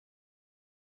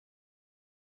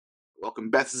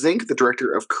Welcome, Beth Zink, the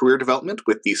Director of Career Development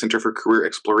with the Center for Career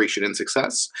Exploration and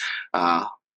Success. Uh,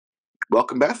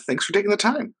 Welcome, Beth. Thanks for taking the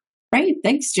time. Great.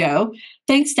 Thanks, Joe.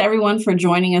 Thanks to everyone for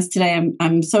joining us today.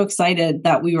 I'm so excited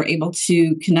that we were able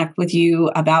to connect with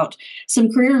you about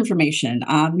some career information.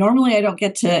 Normally, I don't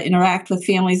get to interact with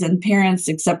families and parents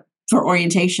except for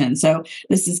orientation. So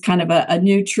this is kind of a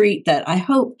new treat that I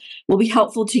hope will be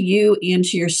helpful to you and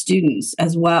to your students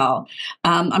as well.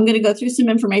 I'm going to go through some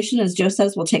information. As Joe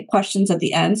says, we'll take questions at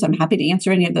the end. So I'm happy to answer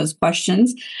any of those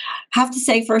questions. Have to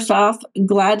say, first off,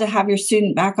 glad to have your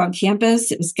student back on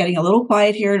campus. It was getting a little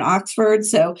quiet here in Oxford.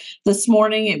 So this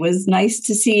morning it was nice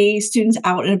to see students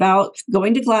out and about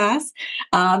going to class.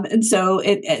 And so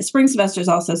spring semester is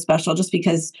also special just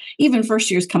because even first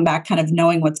years come back kind of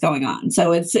knowing what's going on.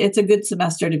 So it's a good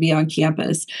semester to be on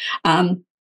campus.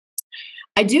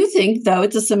 I do think, though,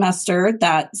 it's a semester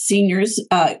that seniors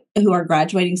who are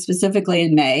graduating specifically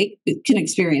in May can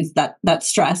experience that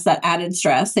stress, that added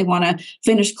stress. They want to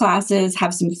finish classes,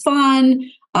 have some fun,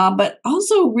 but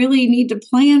also really need to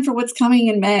plan for what's coming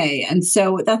in May. And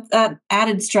so that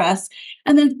added stress.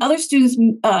 And then other students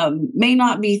may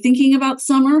not be thinking about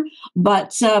summer,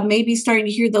 but maybe starting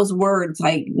to hear those words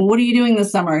like, what are you doing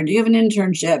this summer? Do you have an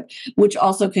internship? Which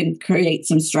also can create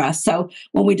some stress. So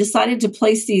when we decided to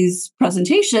place these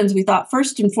presentations, we thought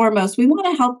first and foremost, we want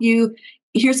to help you.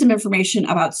 Here's some information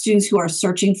about students who are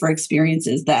searching for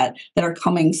experiences that are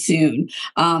coming soon.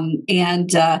 I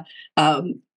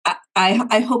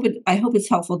hope it's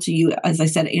helpful to you, as I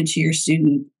said, and to your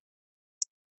student.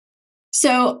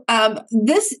 So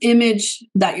this image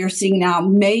that you're seeing now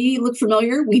may look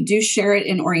familiar. We do share it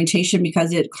in orientation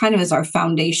because it kind of is our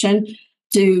foundation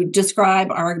to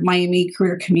describe our Miami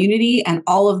career community and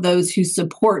all of those who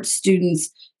support students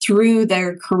through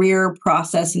their career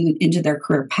process and into their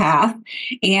career path.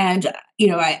 And,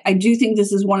 I do think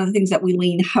this is one of the things that we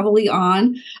lean heavily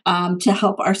on to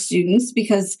help our students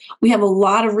because we have a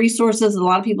lot of resources, a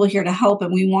lot of people here to help,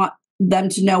 and we want them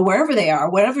to know wherever they are,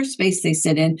 whatever space they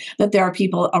sit in, that there are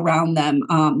people around them,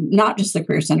 not just the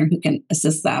Career Center, who can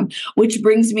assist them. Which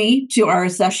brings me to our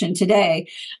session today.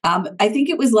 I think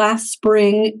it was last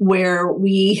spring where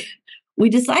we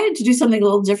decided to do something a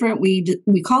little different. We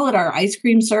call it our ice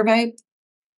cream survey.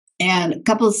 And a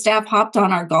couple of staff hopped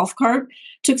on our golf cart,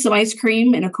 took some ice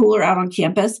cream in a cooler out on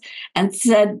campus, and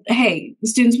said, hey,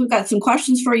 students, we've got some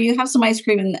questions for you. Have some ice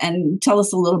cream and tell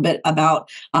us a little bit about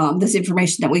this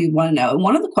information that we want to know. And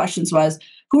one of the questions was,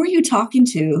 who are you talking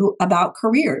to about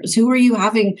careers? Who are you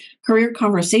having career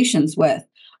conversations with?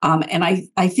 And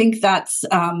I think that's,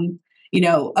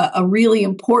 a really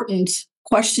important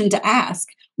question to ask.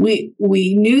 We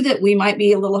knew that we might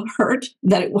be a little hurt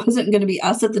that it wasn't going to be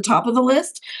us at the top of the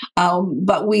list,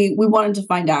 but we wanted to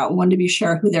find out, wanted to be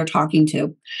sure who they're talking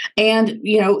to. And,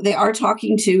 they are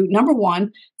talking to, number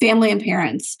one, family and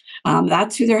parents.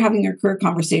 That's who they're having their career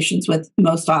conversations with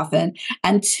most often.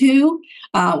 And two,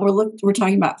 we're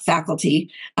talking about faculty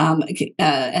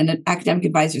and academic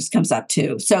advisors comes up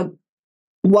too. So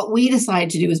what we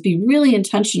decided to do is be really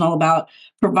intentional about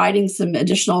providing some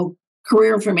additional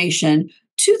career information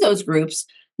to those groups,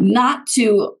 not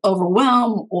to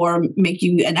overwhelm or make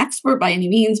you an expert by any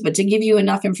means, but to give you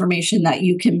enough information that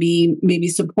you can be maybe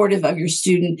supportive of your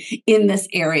student in this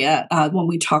area when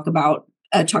we talk about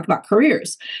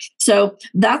careers. So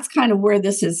that's kind of where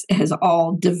this has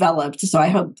all developed. So I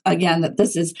hope, again, that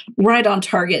this is right on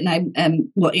target, and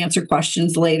we'll answer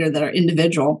questions later that are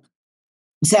individual.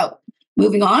 So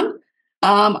moving on.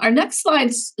 Our next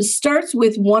slide starts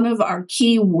with one of our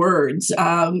key words,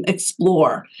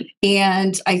 explore.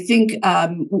 And I think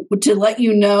to let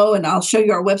you know, and I'll show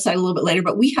you our website a little bit later,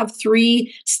 but we have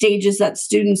 3 stages that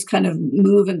students kind of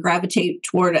move and gravitate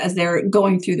toward as they're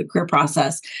going through the career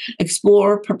process: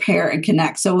 explore, prepare, and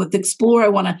connect. So with explore, I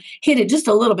want to hit it just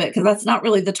a little bit because that's not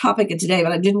really the topic of today,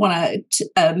 but I did want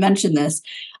to mention this.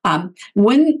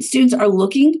 When students are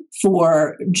looking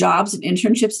for jobs and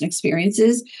internships and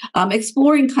experiences,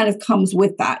 exploring kind of comes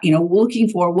with that. Looking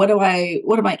for what am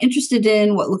I interested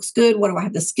in? What looks good? What do I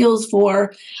have the skills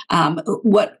for?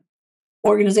 What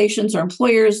organizations or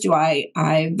employers do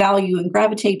I value and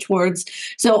gravitate towards?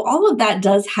 So all of that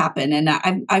does happen. And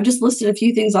I've just listed a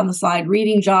few things on the slide.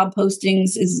 Reading job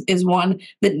postings is one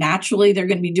that naturally they're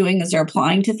going to be doing as they're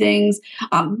applying to things.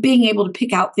 Being able to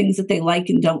pick out things that they like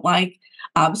and don't like.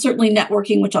 Certainly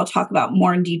networking, which I'll talk about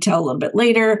more in detail a little bit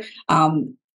later.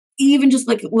 Even just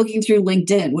like looking through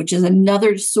LinkedIn, which is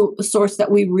another source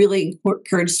that we really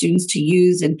encourage students to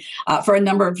use, and for a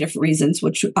number of different reasons,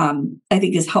 which I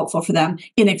think is helpful for them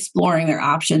in exploring their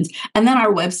options. And then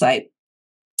our website.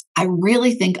 I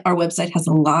really think our website has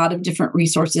a lot of different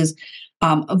resources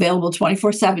available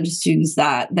 24/7 to students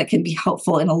that can be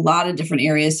helpful in a lot of different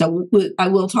areas. So I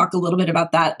will talk a little bit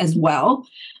about that as well.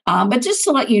 But just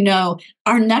to let you know,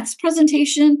 our next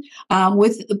presentation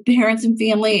with parents and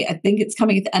family, I think it's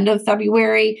coming at the end of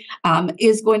February,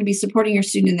 is going to be supporting your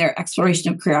student in their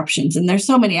exploration of career options. And there's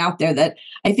so many out there that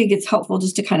I think it's helpful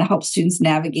just to kind of help students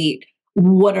navigate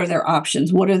what are their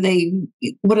options, what are they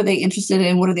interested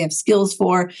in, what do they have skills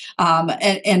for,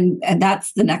 and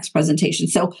that's the next presentation.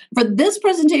 So for this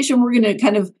presentation, we're going to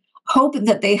kind of hope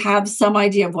that they have some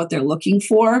idea of what they're looking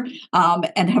for,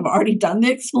 and have already done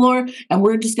the explore, and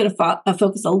we're just going to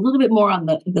focus a little bit more on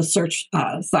the search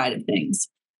side of things.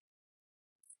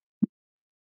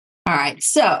 All right.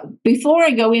 So before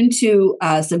I go into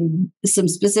some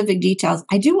specific details,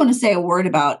 I do want to say a word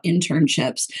about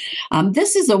internships.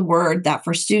 This is a word that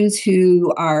for students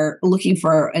who are looking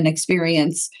for an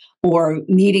experience or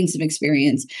needing some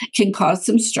experience can cause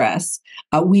some stress.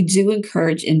 We do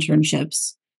encourage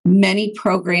internships. Many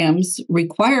programs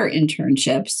require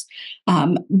internships,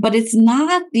 but it's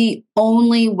not the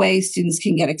only way students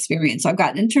can get experience. So I've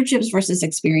got internships versus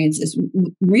experiences.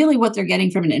 Really what they're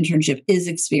getting from an internship is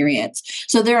experience.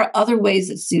 So there are other ways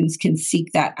that students can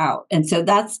seek that out. And so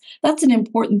that's an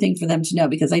important thing for them to know,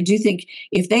 because I do think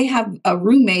if they have a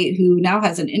roommate who now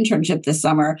has an internship this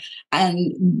summer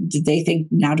and they think,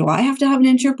 now do I have to have an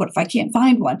internship? What if I can't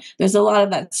find one? There's a lot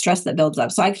of that stress that builds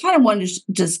up. So I kind of wanted to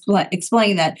just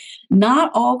explain that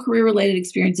not all career-related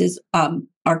experiences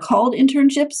are called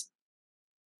internships.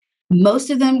 Most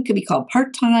of them could be called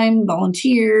part-time,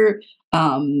 volunteer,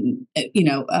 even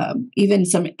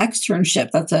some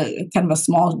externship. That's a kind of a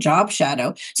small job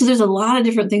shadow. So there's a lot of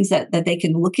different things that they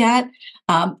can look at.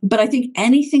 But I think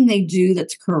anything they do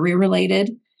that's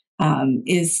career-related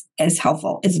is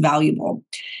helpful, is valuable.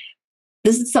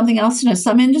 This is something else to know.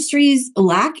 Some industries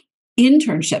lack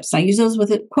internships. I use those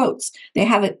with quotes. They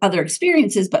have other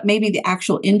experiences, but maybe the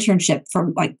actual internship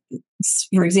from, like,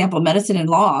 for example, medicine and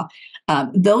law,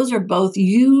 those are both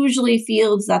usually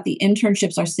fields that the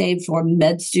internships are saved for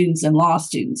med students and law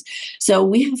students. So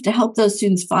we have to help those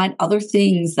students find other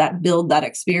things that build that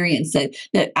experience,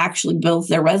 that actually builds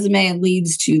their resume and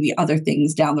leads to the other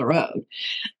things down the road.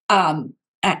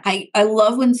 I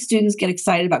love when students get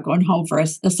excited about going home for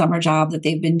a summer job that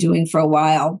they've been doing for a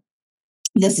while.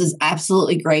 This is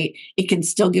absolutely great. It can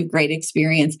still give great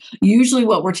experience. Usually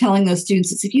what we're telling those students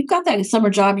is, if you've got that summer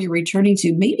job you're returning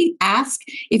to, maybe ask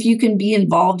if you can be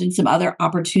involved in some other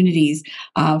opportunities.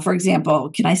 For example,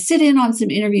 can I sit in on some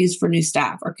interviews for new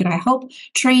staff? Or can I help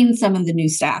train some of the new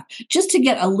staff? Just to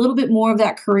get a little bit more of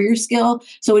that career skill.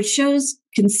 So it shows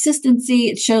consistency.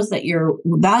 It shows that you're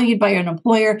valued by your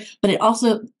employer, but it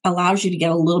also allows you to get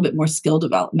a little bit more skill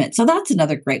development. So that's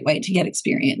another great way to get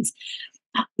experience.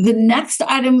 The next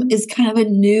item is kind of a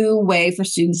new way for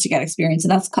students to get experience,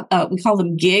 and that's we call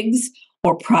them gigs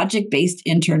or project-based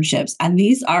internships. And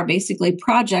these are basically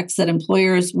projects that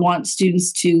employers want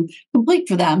students to complete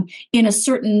for them in a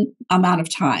certain amount of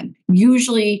time,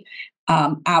 usually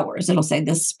hours. It'll say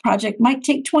this project might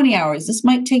take 20 hours, this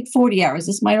might take 40 hours,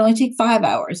 this might only take 5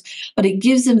 hours, but it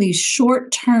gives them these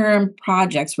short-term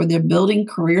projects where they're building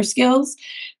career skills,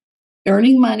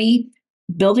 earning money,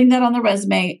 building that on the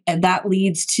resume, and that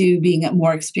leads to being a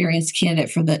more experienced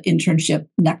candidate for the internship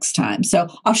next time. So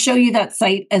I'll show you that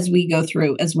site as we go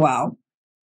through as well.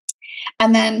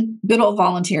 And then good old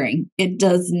volunteering. It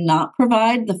does not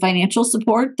provide the financial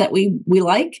support that we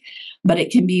like, but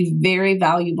it can be very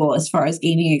valuable as far as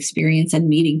gaining experience and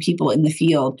meeting people in the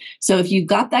field. So if you've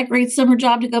got that great summer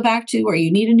job to go back to, or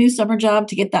you need a new summer job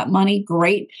to get that money,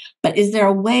 great. But is there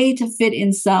a way to fit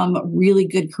in some really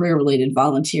good career-related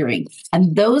volunteering?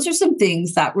 And those are some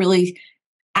things that really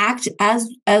act as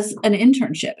an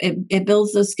internship. It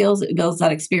builds those skills, it builds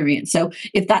that experience. So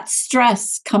if that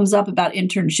stress comes up about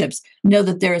internships, know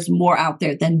that there's more out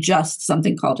there than just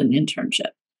something called an internship.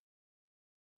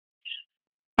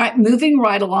 All right, moving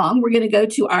right along, we're going to go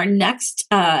to our next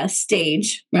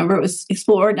stage. Remember, it was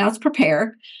explore, now it's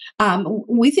prepare.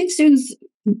 We think students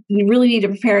really need to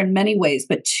prepare in many ways,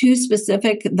 but two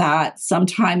specific that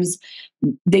sometimes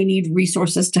they need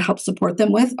resources to help support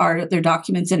them with are their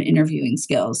documents and interviewing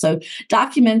skills. So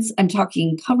documents, I'm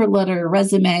talking cover letter,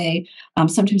 resume,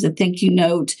 sometimes a thank you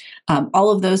note, all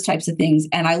of those types of things.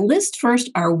 And I list first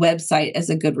our website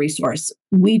as a good resource.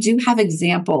 We do have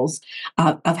examples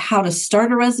of how to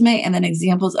start a resume, and then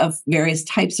examples of various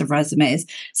types of resumes.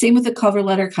 Same with the cover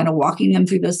letter, kind of walking them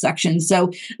through those sections.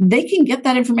 So they can get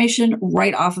that information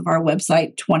right off of our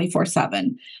website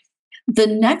 24/7. The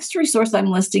next resource I'm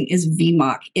listing is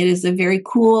VMock. It is a very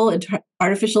cool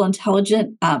artificial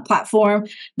intelligence platform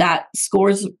that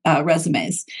scores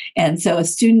resumes. And so a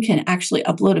student can actually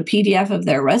upload a PDF of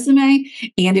their resume,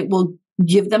 and it will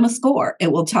give them a score.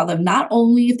 It will tell them not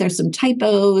only if there's some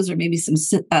typos or maybe some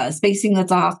spacing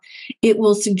that's off, it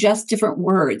will suggest different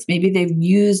words. Maybe they've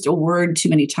used a word too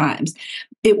many times.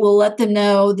 It will let them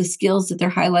know the skills that they're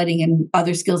highlighting and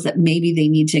other skills that maybe they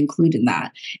need to include in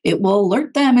that. It will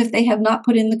alert them if they have not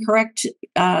put in the correct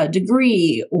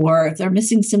degree or if they're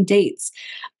missing some dates.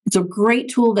 It's a great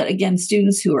tool that, again,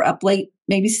 students who are up late,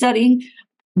 maybe studying,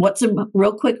 what's a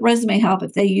real quick resume help?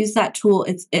 If they use that tool,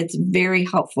 it's very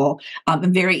helpful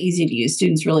and very easy to use.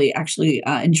 Students really actually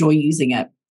enjoy using it.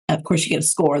 Of course, you get a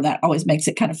score. That always makes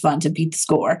it kind of fun to beat the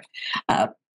score.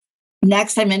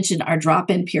 Next, I mentioned our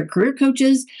drop-in peer career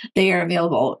coaches. They are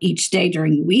available each day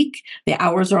during the week. The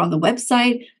hours are on the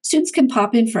website. Students can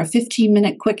pop in for a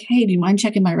 15-minute quick, hey, do you mind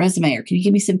checking my resume? Or can you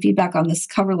give me some feedback on this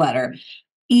cover letter?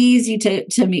 Easy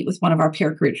to meet with one of our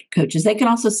peer career coaches. They can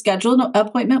also schedule an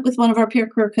appointment with one of our peer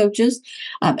career coaches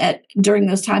during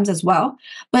those times as well.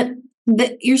 But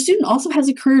your student also has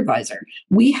a career advisor.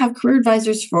 We have career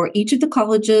advisors for each of the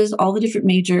colleges, all the different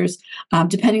majors,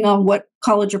 depending on what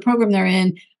college or program they're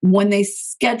in. When they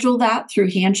schedule that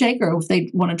through Handshake, or if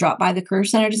they want to drop by the Career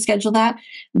Center to schedule that,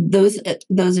 those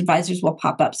advisors will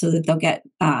pop up so that they'll get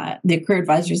the career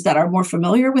advisors that are more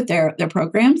familiar with their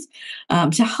programs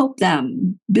to help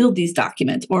them build these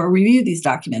documents or review these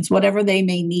documents, whatever they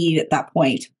may need at that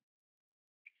point.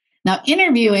 Now,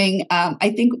 interviewing,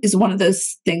 I think, is one of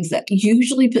those things that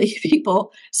usually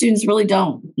students really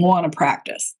don't want to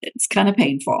practice. It's kind of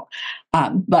painful,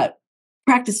 but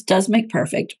practice does make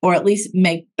perfect, or at least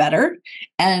make better,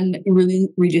 and really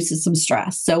reduces some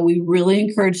stress. So we really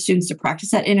encourage students to practice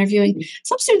that interviewing.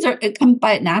 Some students come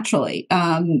by it naturally,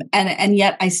 and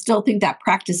yet I still think that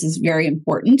practice is very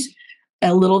important.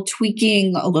 A little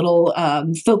tweaking, a little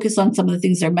focus on some of the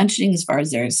things they're mentioning as far as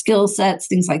their skill sets,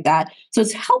 things like that. So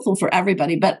it's helpful for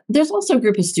everybody. But there's also a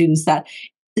group of students that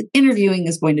interviewing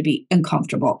is going to be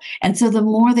uncomfortable. And so the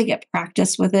more they get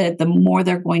practice with it, the more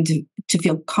they're going to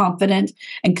feel confident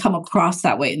and come across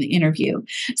that way in the interview.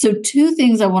 So 2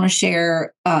 things I want to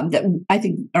share that I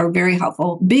think are very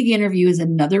helpful. Big Interview is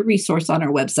another resource on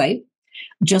our website,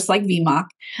 just like VMock,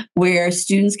 where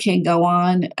students can go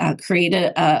on, create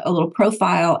a little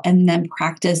profile, and then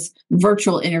practice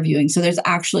virtual interviewing. So there's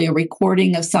actually a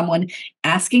recording of someone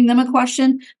asking them a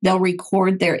question. They'll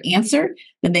record their answer,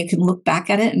 then they can look back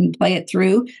at it and play it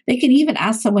through. They can even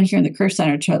ask someone here in the Career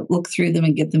Center to look through them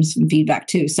and give them some feedback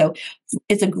too. So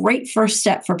it's a great first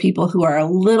step for people who are a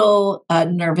little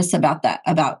nervous about that,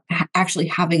 about actually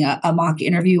having a mock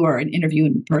interview or an interview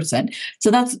in person. So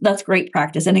that's great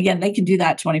practice. And again, they can do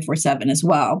that 24/7 as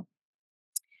well.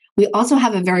 We also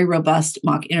have a very robust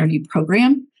mock interview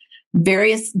program.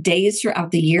 Various days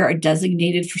throughout the year are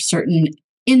designated for certain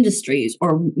industries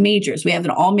or majors. We have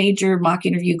an all major mock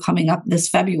interview coming up this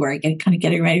February, kind of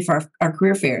getting ready for our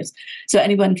career fairs. So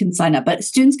anyone can sign up, but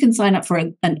students can sign up for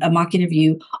a mock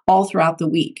interview all throughout the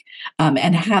week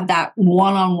and have that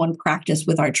one-on-one practice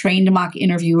with our trained mock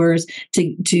interviewers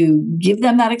to give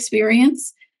them that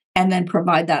experience and then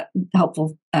provide that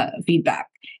helpful feedback.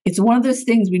 It's one of those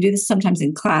things, we do this sometimes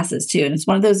in classes too, and it's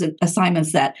one of those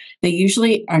assignments that they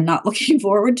usually are not looking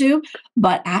forward to,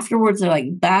 but afterwards they're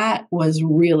like, that was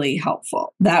really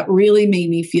helpful. That really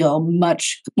made me feel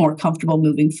much more comfortable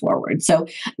moving forward. So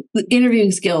the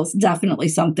interviewing skills, definitely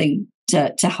something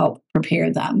to help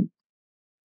prepare them.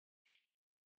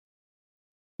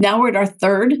 Now we're at our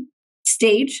 3rd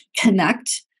stage,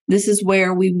 connect. This is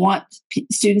where we want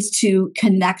students to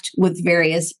connect with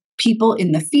various people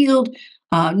in the field,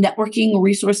 networking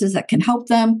resources that can help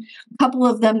them. A couple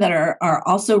of them that are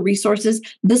also resources.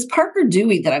 This Parker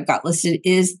Dewey that I've got listed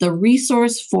is the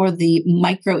resource for the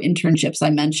micro internships I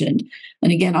mentioned.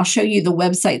 And again, I'll show you the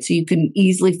website so you can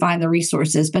easily find the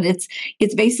resources, but it's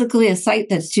basically a site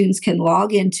that students can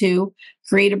log into,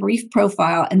 create a brief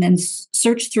profile, and then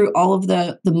search through all of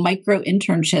the micro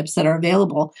internships that are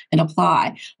available and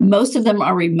apply. Most of them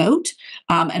are remote.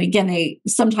 And again, they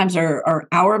sometimes are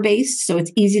hour-based. So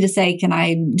it's easy to say, can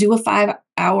I do a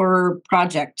 5-hour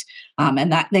project?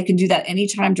 And that they can do that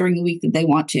anytime during the week that they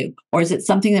want to. Or is it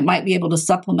something that might be able to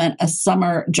supplement a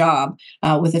summer job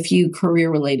with a few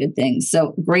career-related things?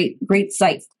 So great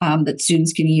site that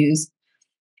students can use.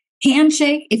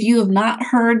 Handshake, if you have not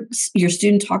heard your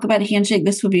student talk about Handshake,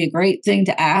 this would be a great thing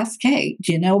to ask. Hey,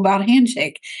 do you know about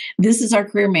Handshake? This is our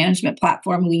career management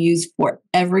platform we use for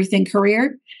everything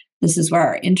career. This is where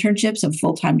our internships and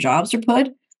full-time jobs are put.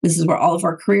 This is where all of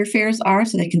our career fairs are,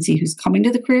 so they can see who's coming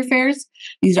to the career fairs.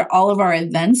 These are all of our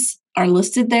events are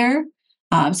listed there,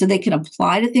 so they can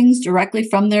apply to things directly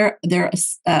from their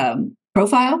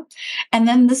profile. And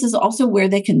then this is also where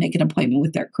they can make an appointment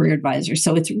with their career advisor.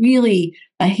 So it's really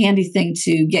a handy thing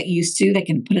to get used to. They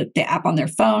can put the app on their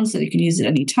phone so they can use it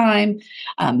anytime.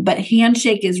 But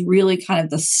Handshake is really kind of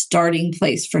the starting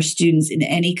place for students in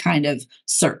any kind of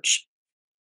search.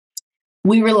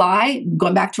 We rely,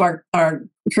 going back to our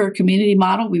career community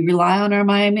model, we rely on our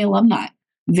Miami alumni.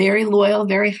 Very loyal,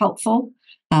 very helpful.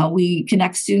 We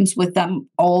connect students with them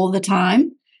all the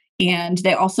time. And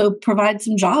they also provide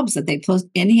some jobs that they post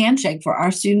in Handshake for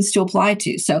our students to apply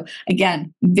to. So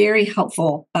again, very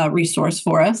helpful resource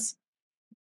for us.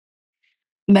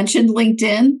 Mentioned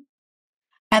LinkedIn.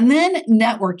 And then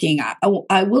networking.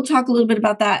 I will talk a little bit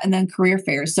about that, and then career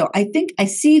fairs. So I think I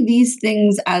see these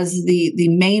things as the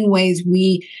main ways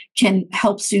we can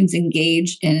help students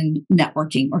engage in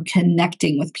networking or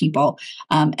connecting with people.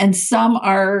 And some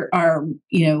are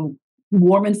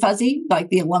warm and fuzzy, like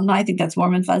the alumni. I think that's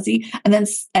warm and fuzzy.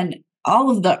 And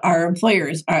all of our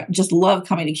employers just love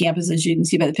coming to campus, as you can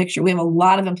see by the picture. We have a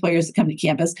lot of employers that come to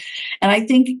campus. And I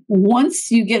think once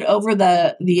you get over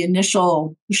the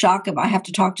initial shock of I have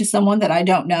to talk to someone that I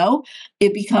don't know,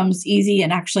 it becomes easy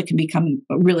and actually can become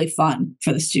really fun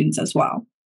for the students as well.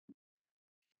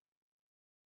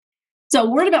 So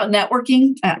word about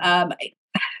networking. I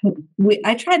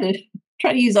try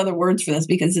to use other words for this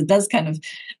because it does kind of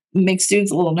make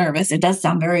students a little nervous. It does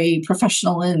sound very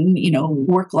professional and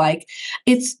work like.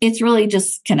 It's really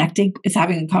just connecting. It's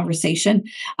having a conversation,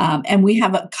 and we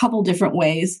have a couple different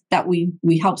ways that we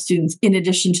help students in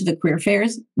addition to the career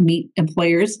fairs meet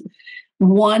employers.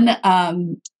 One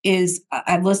is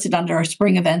I've listed under our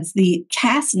spring events. The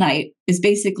CAS night is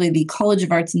basically the College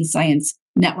of Arts and Science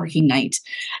networking night,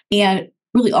 and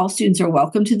really all students are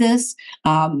welcome to this.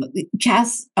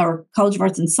 CAS, or College of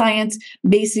Arts and Science,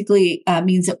 basically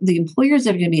means that the employers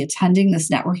that are going to be attending this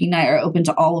networking night are open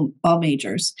to all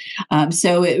majors.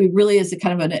 So it really is a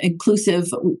kind of an inclusive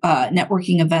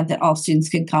networking event that all students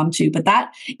can come to. But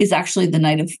that is actually the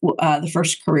night of the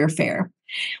first career fair.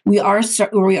 We are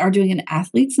doing an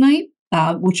athletes night.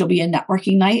 Which will be a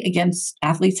networking night. Again,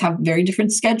 athletes have very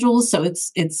different schedules, so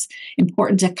it's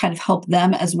important to kind of help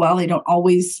them as well.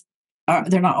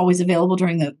 They're not always available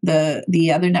during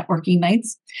the other networking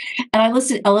nights. And I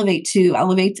listed Elevate too.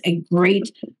 Elevate's a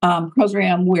great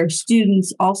program where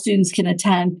all students can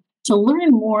attend to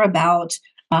learn more about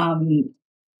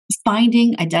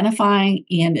finding, identifying,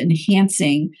 and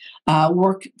enhancing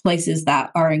workplaces that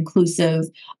are inclusive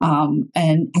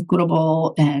and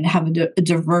equitable and have a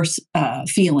diverse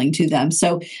feeling to them.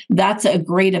 So that's a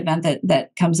great event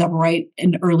that comes up right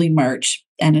in early March.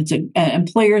 And it's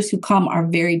employers who come are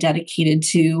very dedicated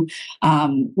to,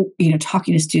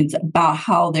 talking to students about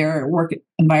how their work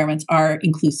environments are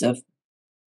inclusive.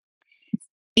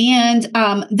 And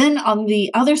then on the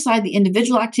other side, the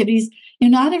individual activities,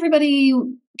 not everybody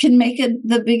can make it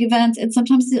the big events, and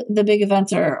sometimes the big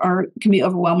events can be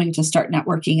overwhelming to start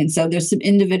networking. And so there's some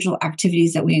individual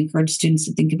activities that we encourage students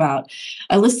to think about.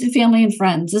 I listed family and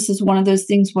friends. This is one of those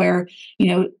things where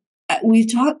we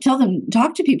talk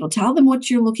to people, tell them what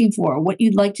you're looking for, what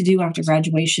you'd like to do after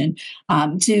graduation,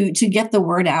 to get the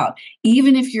word out.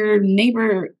 Even if your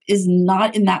neighbor is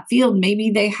not in that field,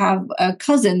 maybe they have a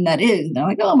cousin that is. They're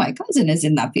like, oh, my cousin is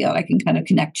in that field. I can kind of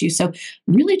connect you. So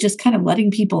really just kind of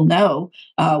letting people know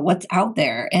what's out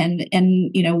there. And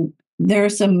there are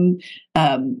some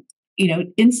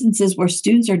instances where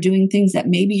students are doing things that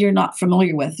maybe you're not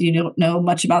familiar with. You don't know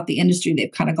much about the industry. They've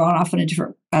kind of gone off on a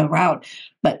different route,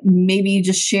 but maybe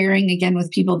just sharing again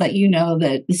with people that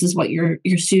that this is what your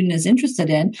student is interested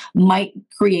in might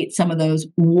create some of those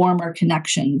warmer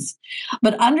connections.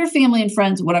 But under family and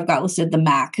friends, what I've got listed, the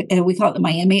MAC, we call it the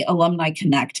Miami Alumni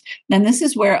Connect. And this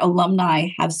is where alumni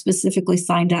have specifically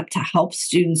signed up to help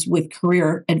students with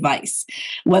career advice,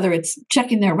 whether it's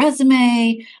checking their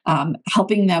resume,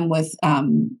 helping them with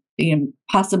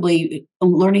possibly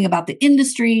learning about the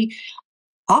industry.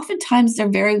 Oftentimes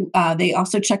they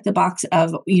also check the box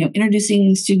of,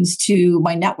 introducing students to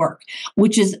my network,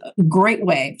 which is a great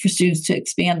way for students to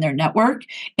expand their network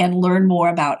and learn more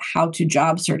about how to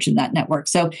job search in that network.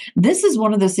 So this is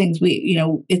one of those things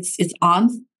it's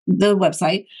on the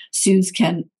website. Students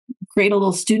can create a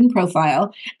little student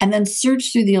profile and then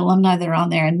search through the alumni that are on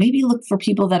there and maybe look for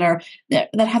people that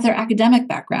have their academic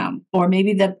background, or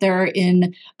maybe that they're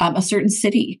in a certain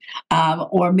city,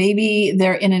 or maybe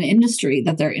they're in an industry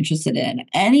that they're interested in.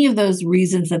 Any of those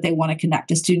reasons that they want to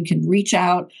connect, a student can reach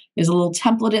out. There's a little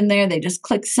template in there. They just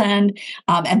click send,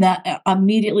 and that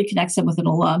immediately connects them with an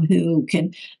alum who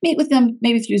can meet with them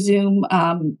maybe through Zoom,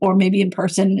 or maybe in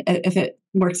person if it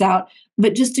works out,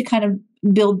 but just to kind of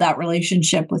build that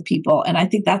relationship with people. And I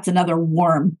think that's another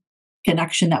warm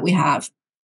connection that we have.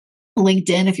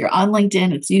 LinkedIn, if you're on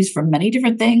LinkedIn, it's used for many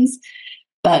different things.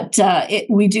 But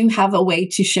we do have a way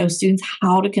to show students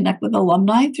how to connect with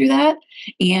alumni through that.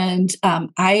 And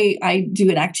I do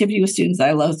an activity with students that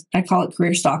I love. I call it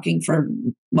career stalking for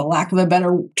the lack of a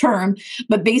better term,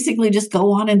 but basically just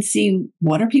go on and see,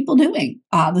 what are people doing?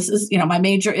 This is, my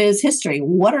major is history.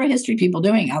 What are history people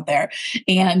doing out there?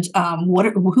 And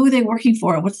who are they working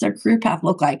for? What's their career path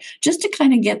look like? Just to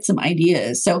kind of get some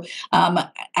ideas. So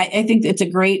I think it's a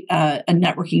great a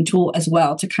networking tool as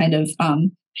well to kind of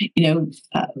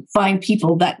find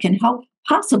people that can help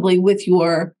possibly with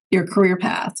your career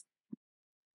path.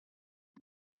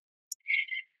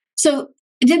 So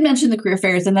I did mention the career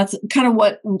fairs, and that's kind of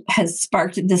what has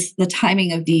sparked the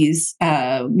timing of these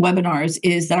webinars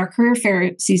is that our career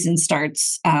fair season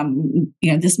starts,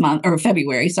 this month, or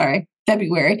February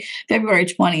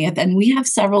 20th. And we have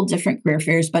several different career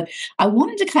fairs, but I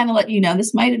wanted to kind of let you know,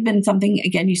 this might have been something,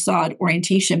 again, you saw at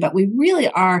orientation, but we really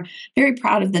are very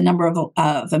proud of the number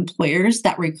of employers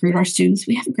that recruit our students.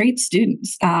 We have great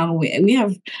students. We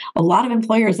have a lot of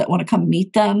employers that want to come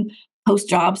meet them, post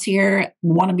jobs here,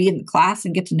 want to be in the class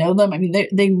and get to know them. I mean,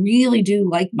 they really do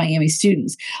like Miami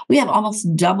students. We have almost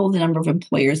double the number of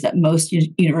employers that most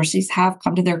universities have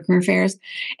come to their career fairs.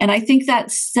 And I think that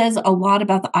says a lot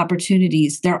about the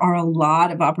opportunities. There are a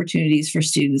lot of opportunities for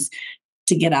students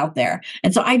to get out there.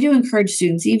 And so I do encourage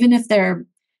students, even if they're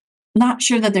not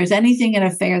sure that there's anything at a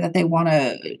fair that they want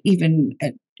to even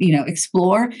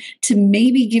explore, to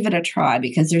maybe give it a try,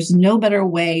 because there's no better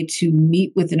way to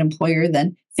meet with an employer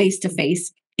than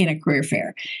face-to-face in a career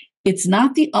fair. It's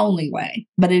not the only way,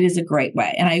 but it is a great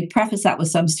way. And I preface that with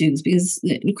some students, because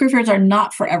career fairs are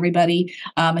not for everybody,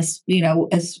 as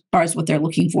far as what they're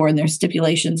looking for and their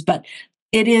stipulations, but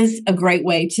it is a great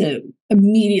way to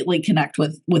immediately connect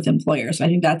with employers. I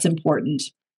think that's important.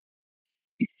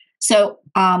 So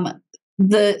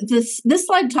this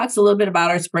slide talks a little bit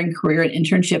about our spring career and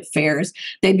internship fairs.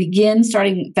 They begin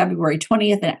starting February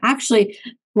 20th, and actually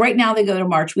right now they go to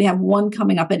March. We have one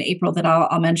coming up in April that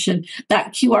I'll mention.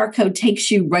 That QR code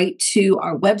takes you right to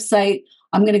our website.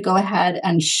 I'm going to go ahead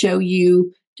and show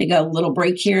you, take a little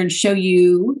break here and show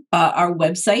you our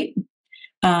website.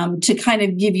 To kind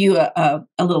of give you a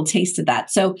little taste of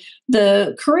that. So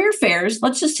the career fairs,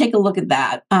 let's just take a look at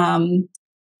that.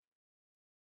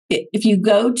 If you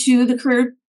go to the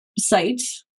career site,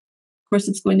 of course,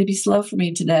 it's going to be slow for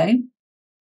me today.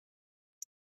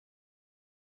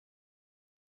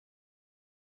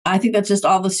 I think that's just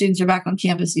all the students are back on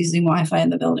campus using Wi-Fi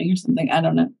in the building or something. I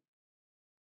don't know.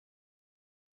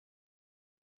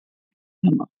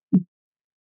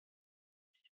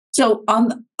 So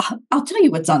I'll tell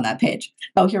you what's on that page.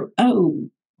 Oh, here. Oh,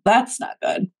 that's not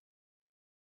good.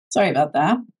 Sorry about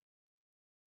that.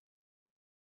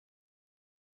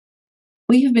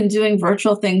 We have been doing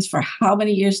virtual things for how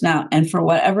many years now? And for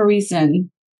whatever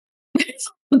reason,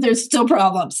 there's still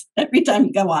problems every time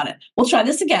you go on it. We'll try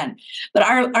this again. But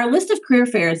our list of career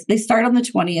fairs, they start on the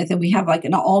 20th, and we have like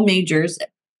an all majors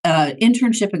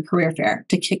internship and career fair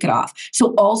to kick it off.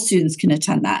 So all students can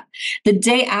attend that. The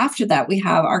day after that, we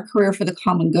have our career for the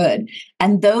common good.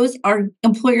 And those are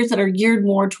employers that are geared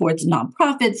more towards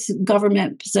nonprofits,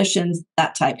 government positions,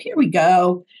 that type. Here we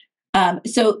go.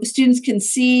 So students can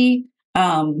see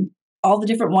all the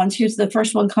different ones. Here's the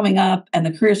first one coming up, and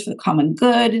the careers for the common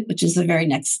good, which is the very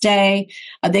next day.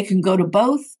 They can go to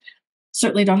both.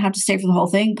 Certainly don't have to stay for the whole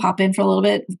thing, pop in for a little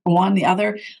bit, one, the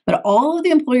other. But all of the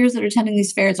employers that are attending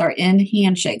these fairs are in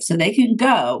Handshake. So they can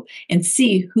go and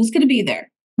see who's going to be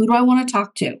there. Who do I want to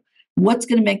talk to? What's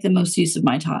going to make the most use of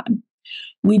my time?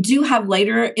 We do have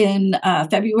later in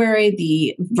February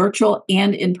the virtual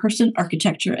and in-person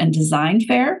architecture and design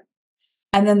fair.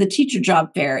 And then the teacher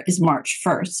job fair is March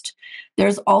 1st.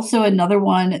 There's also another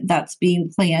one that's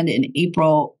being planned in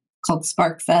April called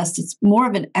Spark Fest. It's more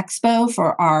of an expo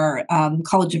for our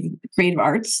College of Creative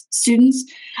Arts students.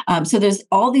 So there's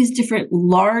all these different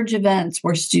large events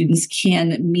where students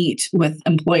can meet with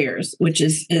employers, which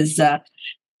is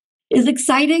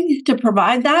exciting to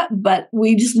provide that, but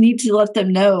we just need to let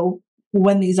them know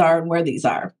when these are and where these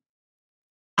are.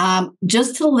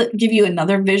 Just to give you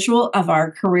another visual of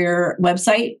our career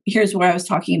website, here's where I was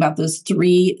talking about those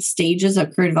 3 stages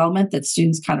of career development that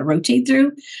students kind of rotate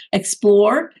through.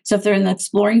 Explore. So if they're in the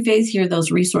exploring phase, here are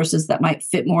those resources that might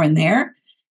fit more in there.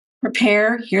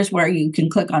 Prepare. Here's where you can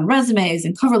click on resumes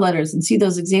and cover letters and see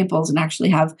those examples and actually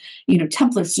have,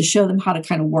 templates to show them how to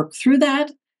kind of work through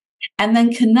that. And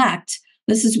then connect.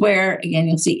 This is where, again,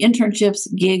 you'll see internships,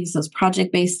 gigs, those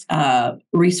project-based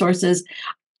resources.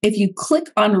 If you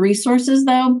click on resources,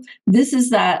 though, this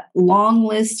is that long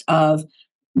list of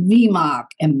VMOC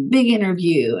and Big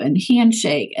Interview and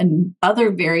Handshake and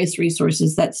other various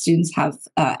resources that students have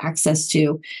access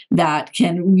to that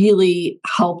can really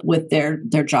help with their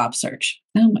job search.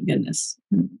 Oh my goodness.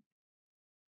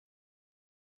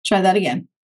 Try that again.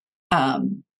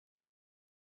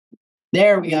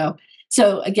 There we go.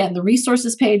 So again, the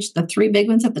resources page, the 3 big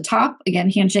ones at the top, again,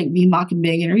 Handshake, VMOC, and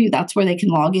Big Interview, that's where they can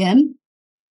log in.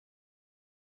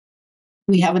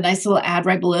 We have a nice little ad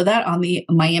right below that on the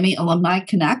Miami Alumni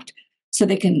Connect, so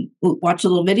they can watch a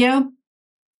little video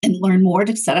and learn more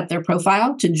to set up their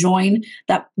profile to join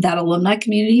that alumni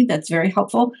community. That's very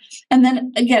helpful. And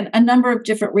then again, a number of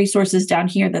different resources down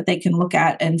here that they can look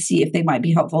at and see if they might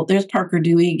be helpful. There's Parker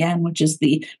Dewey again, which is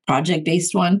the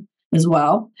project-based one as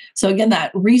well. So again,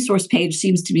 that resource page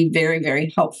seems to be very,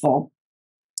 very helpful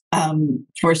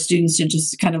for students to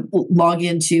just kind of log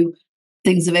into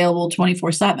things available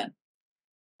 24/7.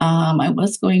 I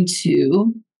was going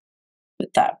to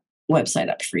put that website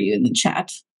up for you in the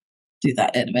chat. Do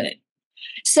that in a minute.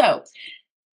 So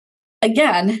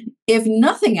again, if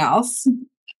nothing else,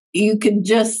 you can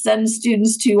just send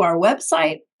students to our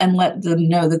website and let them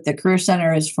know that the Career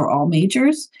Center is for all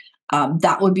majors.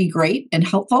 That would be great and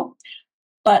helpful.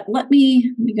 But let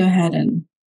me go ahead and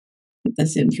put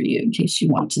this in for you in case you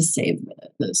want to save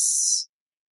this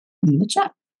in the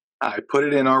chat. I put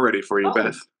it in already for you,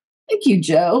 Beth. Thank you,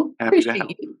 Joe. Happy to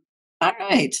help. You. All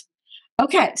right.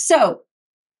 Okay, so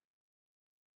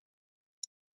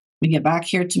let me get back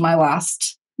here to my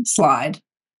last slide.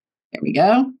 There we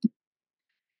go.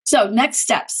 So next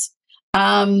steps.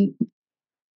 I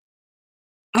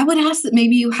would ask that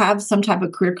maybe you have some type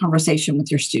of career conversation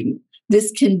with your student.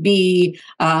 This can be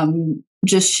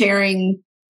just sharing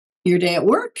your day at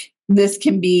work. This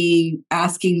can be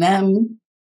asking them,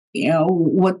 how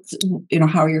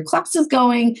are your classes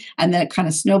going? And then it kind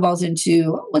of snowballs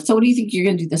into, so what do you think you're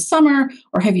going to do this summer?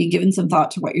 Or have you given some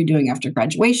thought to what you're doing after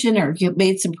graduation? Or have you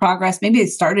made some progress? Maybe they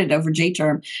started over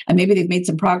J-term and maybe they've made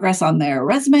some progress on their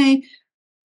resume.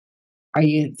 Are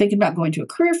you thinking about going to a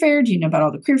career fair? Do you know about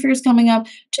all the career fairs coming up?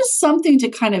 Just something to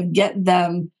kind of get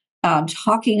them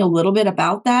talking a little bit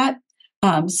about that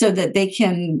so that they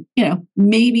can,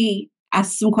 maybe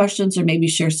ask some questions or maybe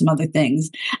share some other things.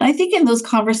 And I think in those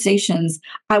conversations,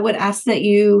 I would ask that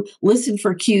you listen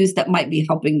for cues that might be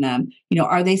helping them.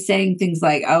 Are they saying things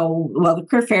like, oh, well, the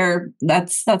career fair,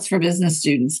 that's for business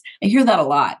students. I hear that a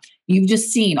lot. You've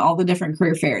just seen all the different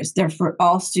career fairs. They're for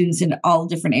all students in all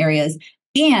different areas.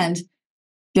 And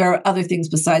there are other things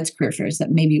besides career fairs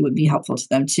that maybe would be helpful to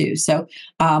them too. So,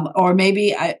 or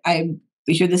maybe I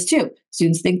hear this too.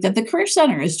 Students think that the Career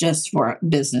Center is just for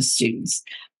business students.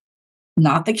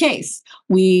 Not the case.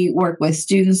 We work with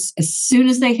students as soon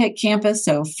as they hit campus.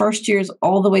 So first years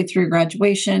all the way through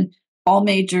graduation, all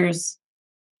majors,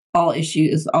 all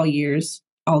issues, all years,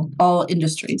 all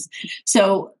industries.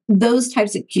 So those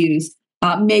types of cues,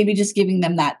 maybe just giving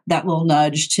them that little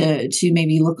nudge to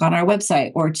maybe look on our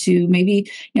website, or to maybe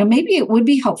it would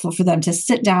be helpful for them to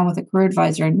sit down with a career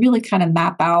advisor and really kind of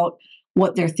map out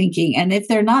what they're thinking. And if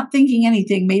they're not thinking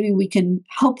anything, maybe we can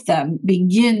help them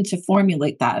begin to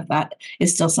formulate that, if that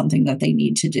is still something that they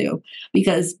need to do,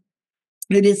 because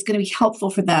it is going to be helpful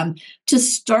for them to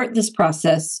start this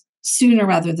process sooner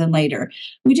rather than later.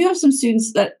 We do have some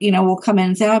students that, will come in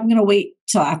and say, I'm going to wait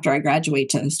till after I graduate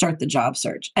to start the job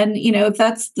search. And, if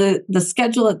that's the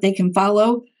schedule that they can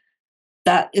follow,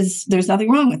 there's nothing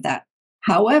wrong with that.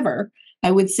 However,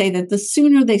 I would say that the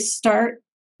sooner they start,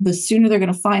 the sooner they're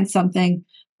going to find something,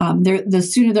 the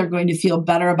sooner they're going to feel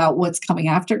better about what's coming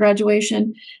after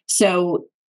graduation. So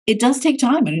it does take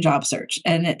time in a job search.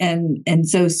 And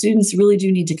so students really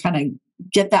do need to kind of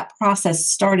get that process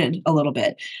started a little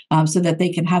bit so that they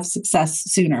can have success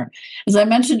sooner. As I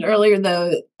mentioned earlier,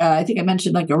 though, I think I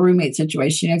mentioned like a roommate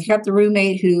situation. If you got the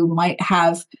roommate who might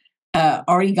have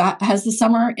has the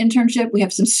summer internship. We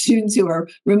have some students who are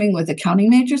rooming with accounting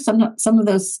majors. Some of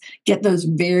those get those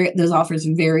offers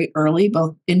very early.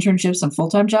 Both internships and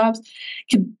full-time jobs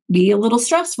can be a little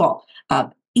stressful.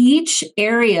 each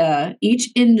area, each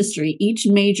industry, each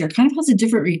major kind of has a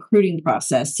different recruiting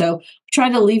process. So try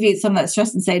to alleviate some of that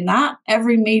stress and say not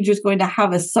every major is going to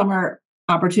have a summer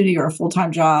opportunity or a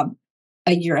full-time job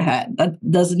a year ahead.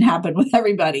 That doesn't happen with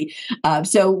everybody.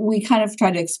 So we kind of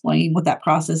try to explain what that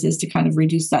process is to kind of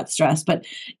reduce that stress. But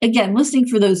again, listening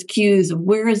for those cues of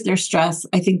where is their stress,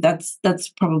 I think that's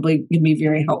probably going to be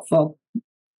very helpful.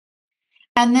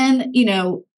 And then,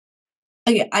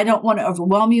 again, I don't want to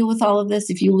overwhelm you with all of this.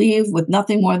 If you leave with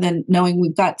nothing more than knowing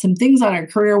we've got some things on our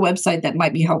career website that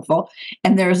might be helpful,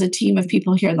 and there's a team of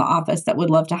people here in the office that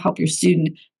would love to help your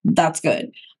student, that's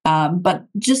good. But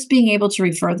just being able to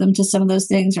refer them to some of those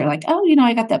things, or like, oh,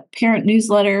 I got that parent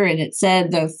newsletter and it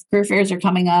said the career fairs are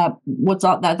coming up. What's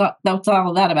all that? What's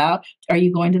all that about? Are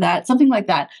you going to that? Something like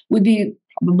that would be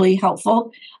probably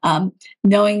helpful.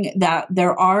 Knowing that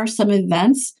there are some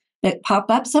events that pop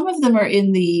up. Some of them are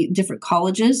in the different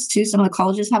colleges too. Some of the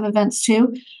colleges have events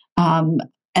too.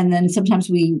 And then sometimes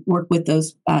we work with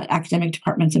those academic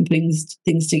departments and putting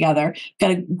things together.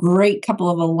 Got a great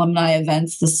couple of alumni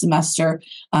events this semester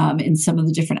in some of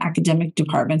the different academic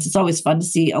departments. It's always fun to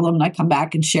see alumni come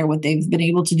back and share what they've been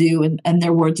able to do and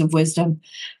their words of wisdom.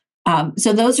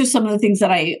 So those are some of the things that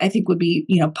I think would be,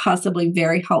 possibly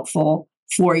very helpful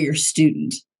for your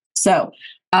student. So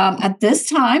at this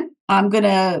time, I'm going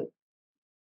to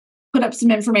put up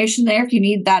some information there if you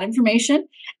need that information,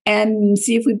 and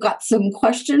see if we've got some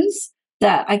questions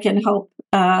that I can help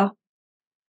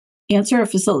answer or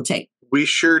facilitate. We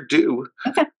sure do.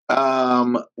 Okay.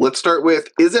 Let's start with,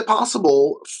 is it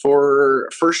possible for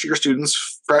first-year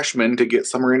students, freshmen, to get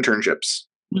summer internships?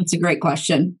 That's a great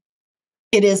question.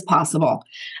 It is possible.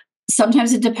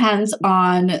 Sometimes it depends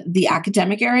on the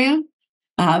academic area.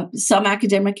 Some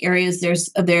academic areas,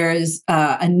 there's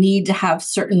a need to have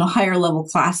certain higher level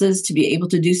classes to be able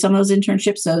to do some of those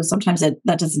internships. So sometimes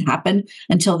that doesn't happen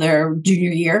until their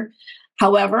junior year.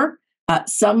 However,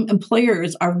 some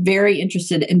employers are very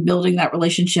interested in building that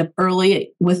relationship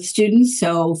early with students.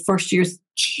 So first years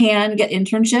can get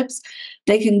internships.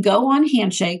 They can go on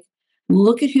Handshake,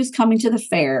 look at who's coming to the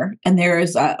fair, and there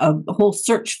is a whole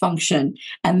search function,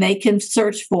 and they can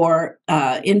search for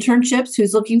internships,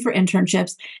 who's looking for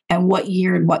internships, and what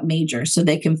year and what major. So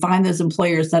they can find those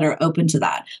employers that are open to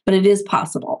that. But it is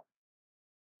possible.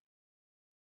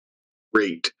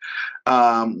 Great.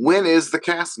 When is the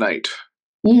cast night?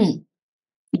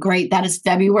 Great. That is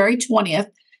February 20th.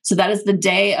 So that is the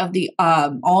day of the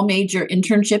all major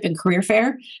internship and career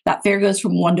fair. That fair goes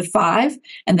from 1 to 5,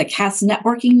 and the cast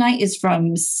networking night is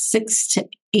from 6 to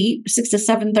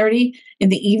 7:30 in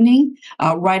the evening,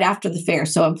 right after the fair.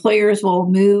 So employers will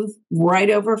move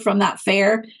right over from that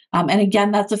fair. And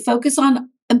again, that's a focus on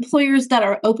employers that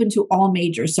are open to all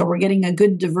majors. So we're getting a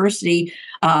good diversity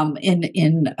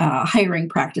in hiring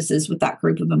practices with that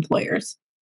group of employers.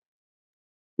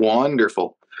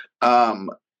 Wonderful.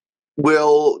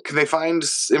 Can they find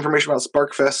information about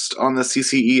SparkFest on the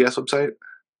CCES website?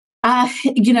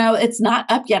 It's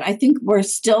not up yet. I think we're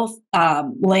still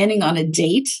landing on a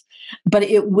date, but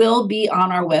it will be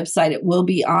on our website. It will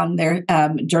be on there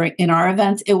in our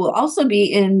events. It will also be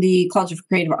in the College of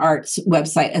Creative Arts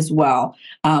website as well.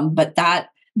 But that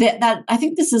I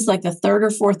think this is like the third or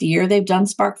fourth year they've done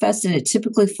SparkFest, and it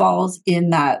typically falls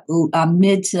in that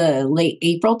mid to late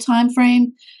April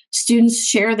timeframe. Students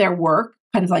share their work,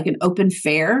 kind of like an open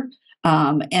fair.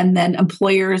 And then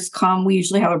employers come. We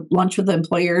usually have a lunch with the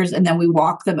employers, and then we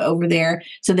walk them over there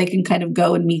so they can kind of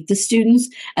go and meet the students.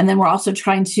 And then we're also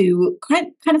trying to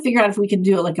kind of figure out if we can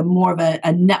do it like a more of a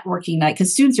networking night,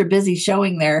 because students are busy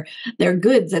showing their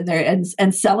goods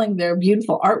and selling their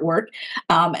beautiful artwork.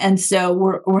 And so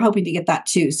we're hoping to get that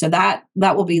too. So that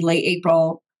will be late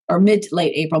April or mid to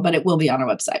late April, but it will be on our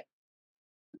website.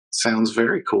 Sounds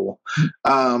very cool.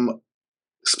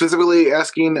 Specifically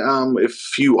asking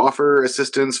if you offer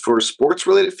assistance for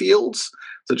sports-related fields,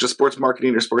 such as sports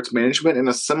marketing or sports management, and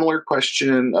a similar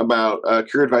question about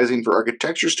career advising for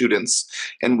architecture students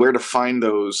and where to find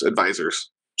those advisors.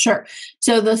 Sure.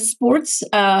 So the sports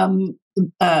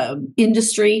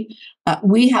industry,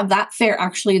 we have that fair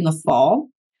actually in the fall.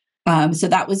 So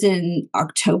that was in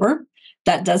October.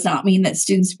 That does not mean that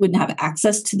students wouldn't have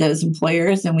access to those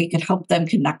employers, and we could help them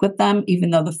connect with them,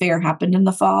 even though the fair happened in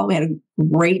the fall. We had a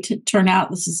great turnout.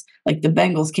 This is like the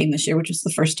Bengals came this year, which was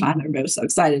the first time. Everybody was so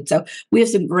excited. So we have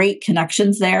some great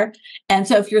connections there. And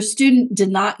so if your student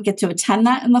did not get to attend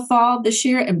that in the fall this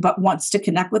year, but wants to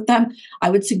connect with them,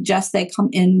 I would suggest they come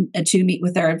in to meet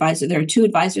with their advisor. There are 2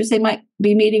 advisors they might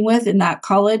be meeting with in that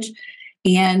college.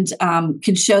 and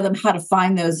can show them how to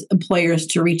find those employers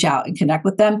to reach out and connect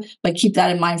with them. But keep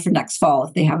that in mind for next fall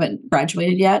if they haven't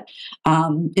graduated yet.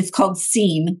 It's called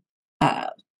SEEN.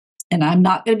 And I'm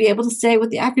not going to be able to say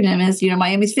what the acronym is.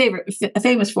 Miami's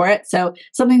famous for it. So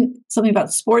something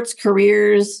about sports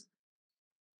careers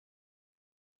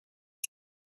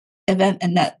event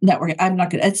and network. I'm not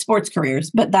good at sports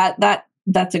careers, but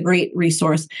that's a great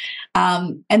resource.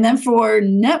 And then for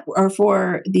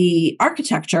the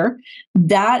architecture,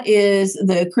 that is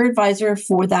the career advisor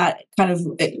for that kind of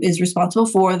is responsible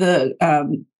for the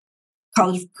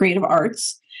College of Creative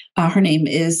Arts. Her name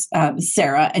is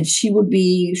Sarah, and she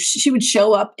would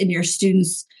show up in your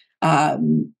student's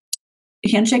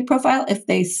handshake profile if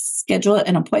they schedule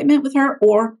an appointment with her,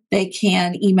 or they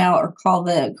can email or call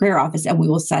the career office, and we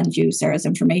will send you Sarah's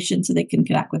information so they can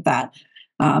connect with that.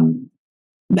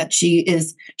 But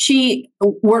she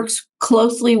works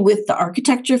closely with the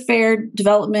architecture fair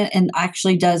development and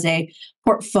actually does a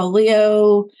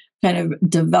portfolio kind of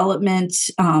development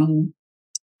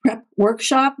prep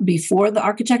workshop before the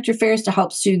architecture fairs to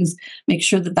help students make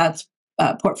sure that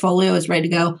portfolio is ready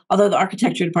to go. Although the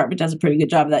architecture department does a pretty good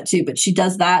job of that too, but she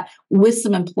does that with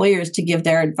some employers to give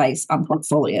their advice on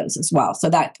portfolios as well. So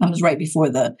that comes right before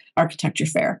the architecture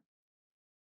fair.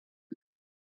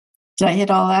 Did I hit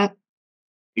all that?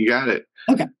 You got it.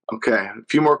 Okay. A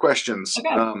few more questions.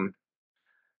 Okay.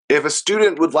 If a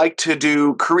student would like to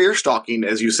do career stalking,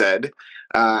 as you said,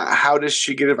 how does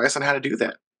she get advice on how to do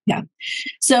that? Yeah.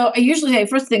 So I usually say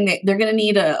first thing they're going to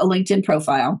need a LinkedIn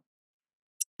profile.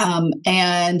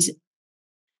 And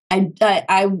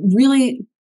I really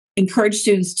encourage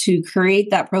students to create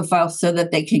that profile so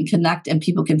that they can connect and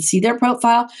people can see their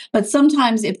profile. But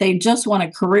sometimes if they just want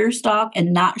a career stalk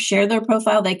and not share their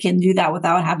profile, they can do that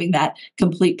without having that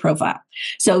complete profile.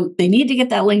 So they need to get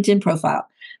that LinkedIn profile.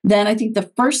 Then I think the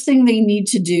first thing they need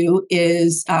to do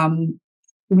is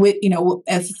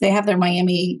if they have their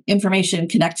Miami information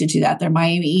connected to that, their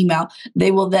Miami email,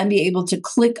 they will then be able to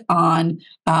click on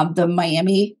the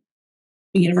Miami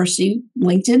University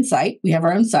LinkedIn site. We have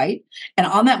our own site. And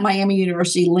on that Miami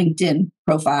University LinkedIn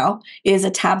profile is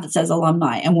a tab that says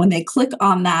alumni. And when they click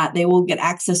on that, they will get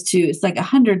access to, it's like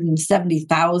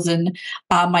 170,000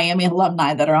 Miami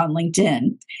alumni that are on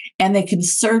LinkedIn. And they can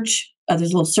search, there's a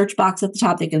little search box at the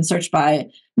top. They can search by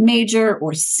major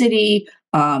or city,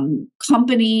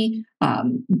 company,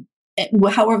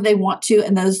 however they want to,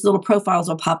 and those little profiles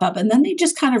will pop up, and then they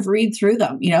just kind of read through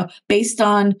them, based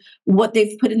on what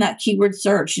they've put in that keyword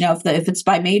search. If it's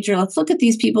by major, let's look at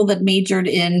these people that majored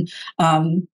in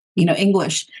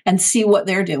English and see what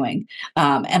they're doing.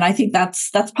 And I think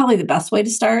that's probably the best way to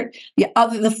start.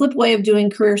 The flip way of doing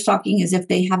career stalking is if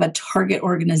they have a target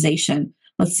organization.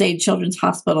 Let's say Children's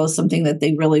Hospital is something that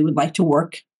they really would like to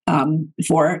work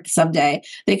for someday.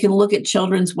 They can look at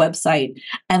Children's website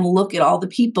and look at all the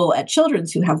people at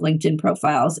Children's who have LinkedIn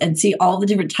profiles and see all the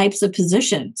different types of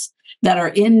positions that are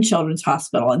in Children's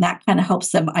Hospital. And that kind of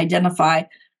helps them identify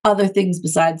other things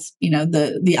besides,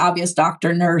 the obvious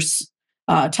doctor, nurse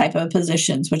type of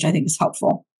positions, which I think is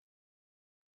helpful.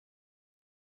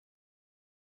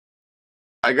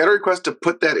 I got a request to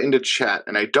put that into chat,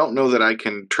 and I don't know that I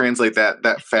can translate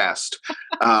that fast.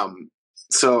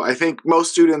 So I think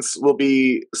most students will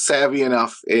be savvy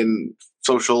enough in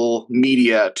social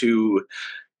media to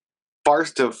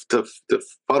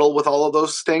fuddle with all of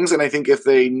those things. And I think if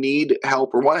they need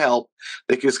help or want help,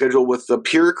 they can schedule with the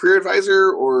peer career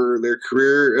advisor or their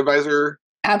career advisor.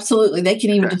 Absolutely. They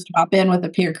can even just drop in with a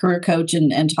peer career coach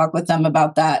and talk with them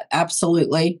about that.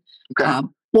 Absolutely. Okay.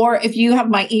 Or if you have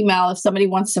my email, if somebody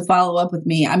wants to follow up with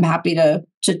me, I'm happy to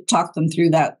talk them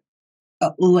through that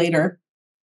later.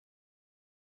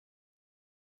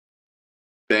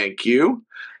 Thank you.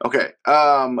 Okay.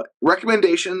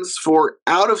 Recommendations for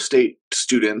out-of-state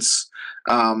students.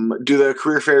 Do the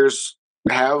career fairs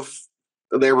have,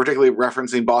 they're particularly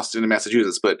referencing Boston and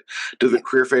Massachusetts, but do the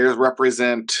career fairs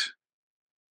represent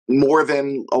more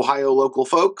than Ohio local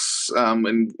folks?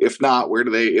 And if not,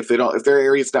 if their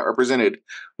area is not represented,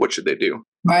 what should they do?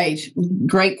 Right.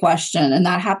 Great question. And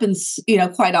that happens,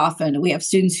 quite often. We have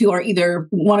students who are either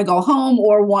want to go home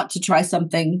or want to try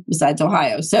something besides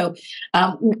Ohio. So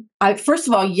first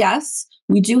of all, yes,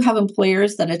 we do have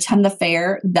employers that attend the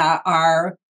fair that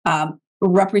are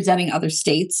representing other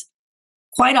states.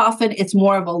 Quite often, it's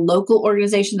more of a local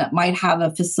organization that might have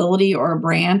a facility or a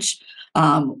branch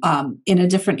in a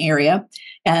different area,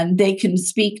 and they can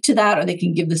speak to that, or they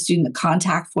can give the student the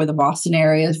contact for the Boston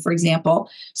area, for example.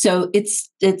 So it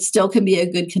still can be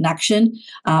a good connection.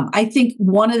 I think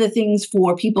one of the things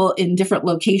for people in different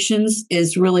locations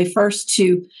is really first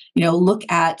to look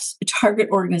at target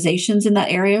organizations in that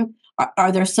area.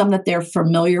 Are there some that they're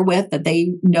familiar with, that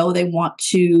they know they want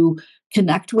to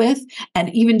connect with?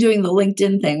 And even doing the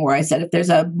LinkedIn thing where I said, if there's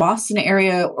a Boston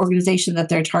area organization that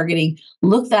they're targeting,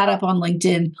 look that up on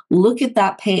LinkedIn, look at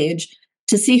that page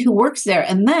to see who works there,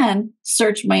 and then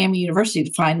search Miami University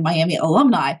to find Miami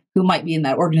alumni who might be in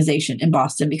that organization in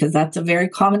Boston, because that's a very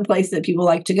common place that people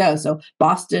like to go. So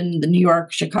Boston, the New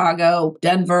York, Chicago,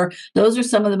 Denver, those are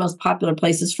some of the most popular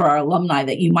places for our alumni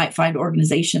that you might find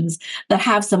organizations that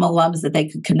have some alums that they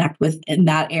could connect with in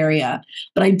that area.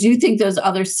 But I do think those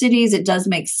other cities, it does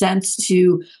make sense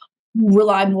to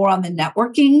rely more on the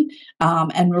networking,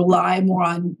 and rely more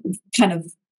on kind of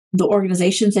the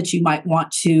organizations that you might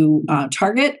want to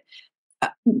target.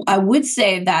 I would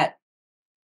say that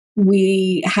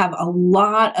we have a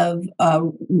lot of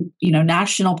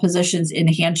national positions in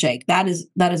Handshake that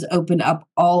is opened up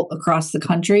all across the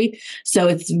country. So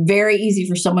it's very easy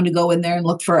for someone to go in there and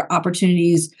look for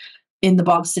opportunities in the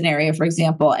Boston area, for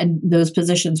example, and those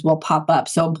positions will pop up.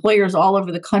 So employers all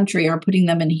over the country are putting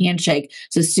them in Handshake.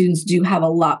 So students do have a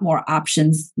lot more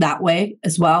options that way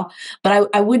as well. But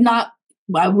I would not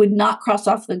cross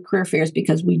off the career fairs,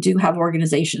 because we do have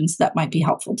organizations that might be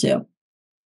helpful too.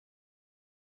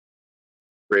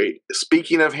 Great.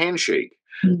 Speaking of Handshake,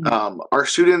 Mm-hmm. are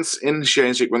students in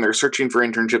Handshake, when they're searching for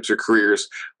internships or careers,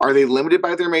 are they limited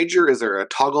by their major? Is there a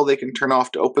toggle they can turn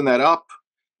off to open that up,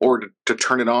 or to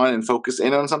turn it on and focus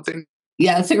in on something?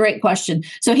 Yeah, that's a great question.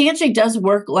 So Handshake does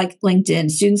work like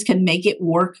LinkedIn. Students can make it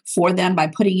work for them by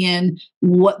putting in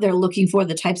what they're looking for,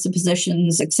 the types of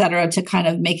positions, et cetera, to kind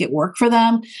of make it work for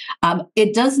them.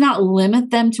 It does not limit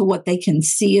them to what they can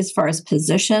see as far as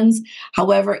positions.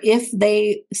 However, if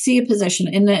they see a position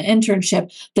in an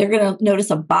internship, they're going to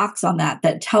notice a box on that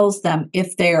that tells them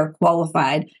if they are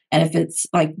qualified. And if it's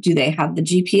like, do they have the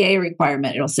GPA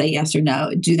requirement? It'll say yes or no.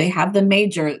 Do they have the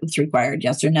major that's required?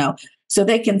 Yes or no. So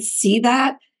they can see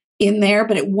that in there,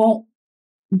 but it won't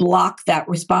block that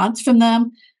response from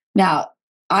them. Now,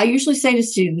 I usually say to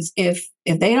students, if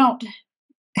they don't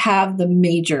have the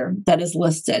major that is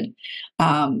listed,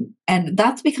 and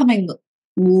that's becoming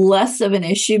less of an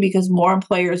issue because more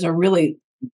employers are really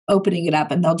opening it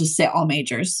up, and they'll just say all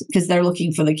majors because they're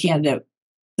looking for the candidate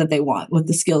that they want with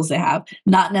the skills they have,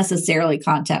 not necessarily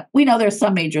content. We know there's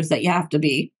some majors that you have to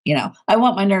be, I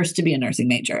want my nurse to be a nursing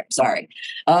major. Sorry.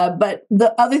 But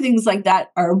the other things like that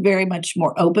are very much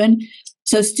more open.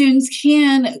 So students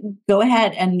can go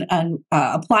ahead and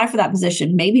apply for that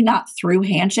position, maybe not through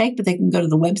Handshake, but they can go to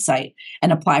the website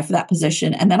and apply for that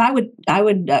position. And then I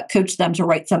would coach them to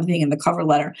write something in the cover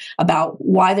letter about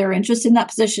why they're interested in that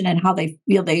position and how they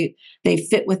feel they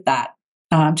fit with that,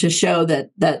 to show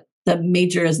that the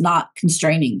major is not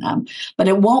constraining them, but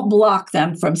it won't block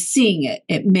them from seeing it.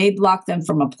 It may block them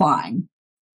from applying.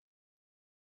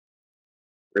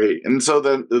 Great. And so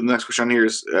the next question on here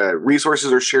is,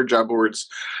 resources or shared job boards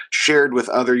shared with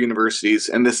other universities,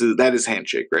 and that is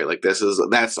Handshake, right? Like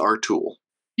that's our tool.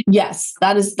 Yes,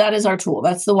 that is our tool.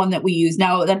 That's the one that we use.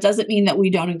 Now, that doesn't mean that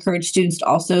we don't encourage students to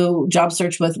also job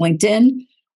search with LinkedIn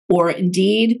or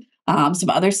Indeed. Some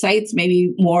other sites,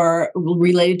 maybe more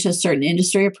related to a certain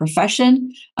industry or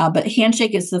profession. But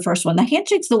Handshake is the first one. The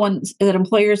Handshake's the one that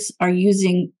employers are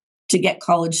using to get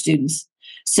college students.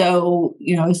 So,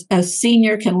 a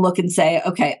senior can look and say,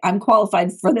 okay, I'm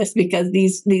qualified for this because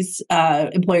these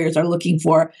employers are looking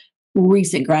for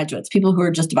recent graduates, people who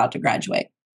are just about to graduate.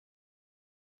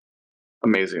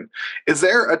 Amazing. Is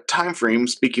there a time frame,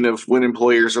 speaking of when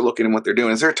employers are looking at what they're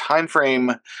doing, is there a time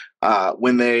frame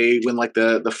when like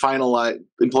the final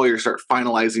employers start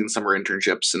finalizing summer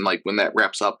internships, and like when that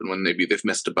wraps up and when maybe they've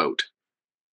missed a boat?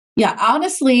 Yeah,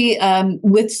 honestly,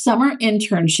 with summer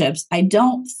internships, I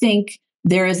don't think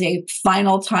there is a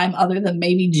final time other than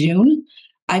maybe June.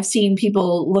 I've seen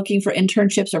people looking for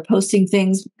internships or posting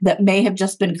things that may have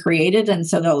just been created. And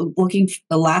so they're looking for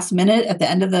the last minute at the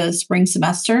end of the spring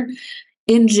semester.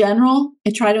 In general,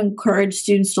 I try to encourage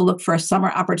students to look for a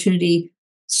summer opportunity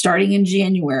starting in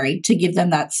January to give them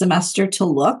that semester to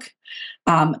look.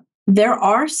 There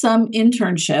are some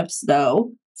internships,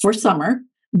 though, for summer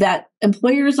that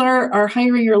employers are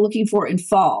hiring or looking for in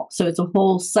fall. So it's a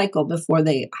whole cycle before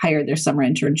they hire their summer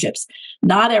internships.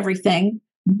 Not everything,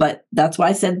 but that's why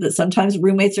I said that sometimes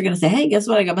roommates are going to say, hey, guess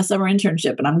what? I got my summer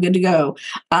internship and I'm good to go.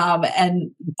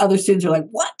 And other students are like,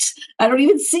 what? I don't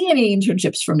even see any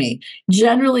internships for me.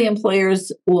 Generally,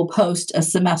 employers will post a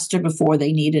semester before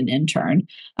they need an intern.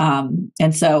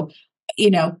 And so,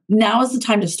 now is the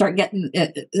time to start getting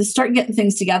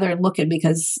things together and looking,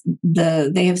 because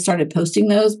they have started posting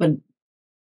those, but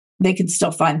they can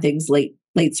still find things late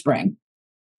spring.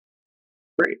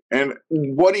 Great. And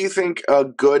what do you think a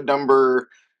good number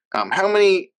How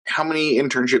many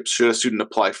internships should a student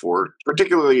apply for,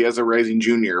 particularly as a rising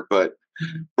junior, but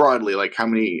broadly, like how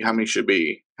many how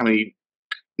many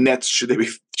nets should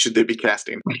they be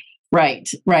casting? Right,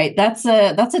 right. That's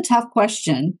a tough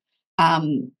question,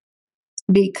 um,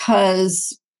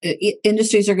 because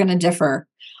industries are going to differ.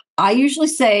 I usually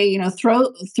say,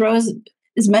 throw as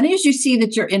many as you see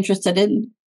that you're interested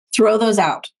in. Throw those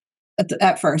out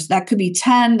at first. That could be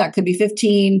 10. That could be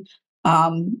 15.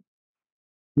 Um,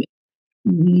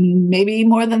 Maybe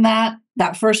more than that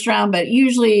first round, but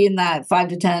usually in that 5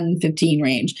 to 10, 15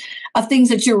 range of things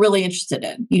that you're really interested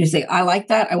in. You say, I like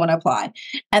that, I want to apply.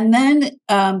 And then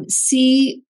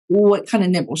see what kind of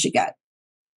nibbles you get.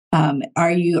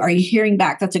 Are you hearing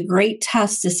back? That's a great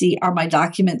test to see, are my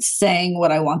documents saying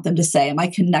what I want them to say? Am I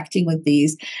connecting with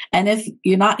these? And if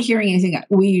you're not hearing anything,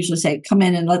 we usually say, come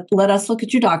in and let us look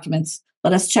at your documents.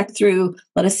 Let us check through.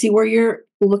 Let us see where you're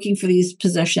looking for these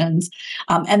positions.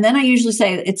 And then I usually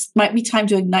say it might be time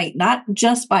to ignite, not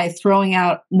just by throwing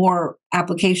out more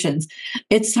applications.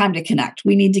 It's time to connect.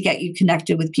 We need to get you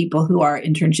connected with people who are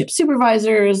internship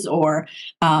supervisors or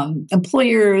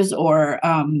employers or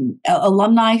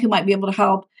alumni who might be able to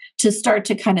help to start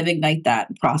to kind of ignite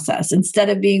that process. Instead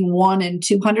of being 1 in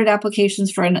 200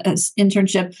 applications for an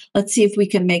internship, let's see if we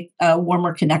can make a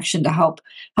warmer connection to help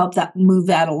that move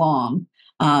that along.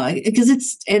 Because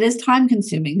it is time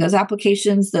consuming. Those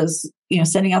applications,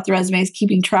 sending out the resumes,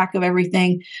 keeping track of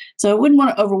everything. So I wouldn't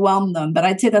want to overwhelm them, but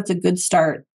I'd say that's a good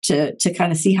start to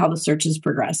kind of see how the search is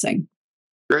progressing.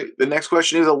 Great. The next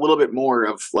question is a little bit more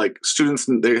of like students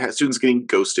getting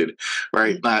ghosted,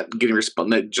 right? Not getting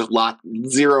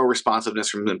zero responsiveness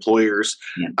from employers.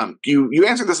 Yeah. You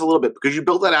answered this a little bit because you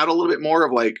build that out a little bit more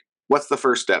of like, what's the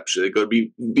first step? Should they go to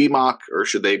BMOC or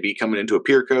should they be coming into a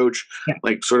peer coach? Yeah.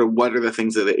 Like sort of what are the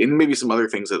things and maybe some other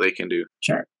things that they can do?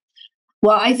 Sure.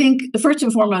 Well, I think first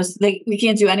and foremost, we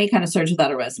can't do any kind of search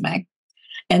without a resume.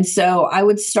 And so I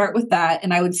would start with that.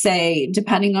 And I would say,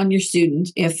 depending on your student,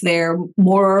 if they're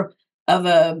more of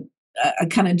a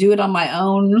kind of do it on my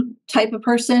own type of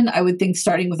person, I would think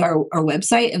starting with our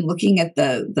website and looking at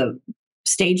the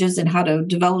stages and how to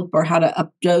develop or how to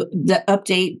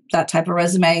update that type of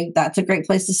resume. That's a great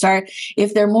place to start.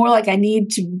 If they're more like, I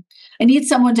need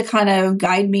someone to kind of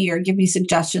guide me or give me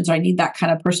suggestions, or I need that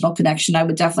kind of personal connection, I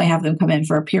would definitely have them come in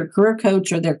for a peer career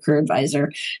coach or their career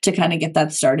advisor to kind of get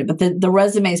that started. But the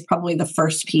resume is probably the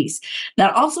first piece.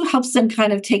 That also helps them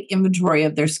kind of take inventory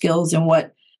of their skills and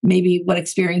what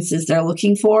experiences they're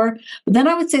looking for. But then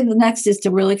I would say the next is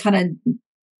to really kind of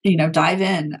dive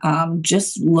in.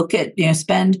 Just look at,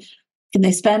 can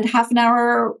they spend half an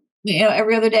hour,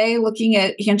 every other day looking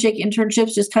at Handshake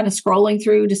internships, just kind of scrolling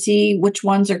through to see which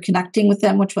ones are connecting with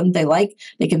them, which ones they like.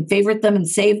 They can favorite them and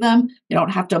save them. They don't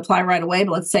have to apply right away,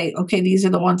 but let's say, okay, these are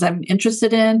the ones I'm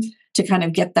interested in, to kind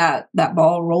of get that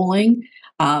ball rolling.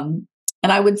 And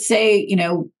I would say,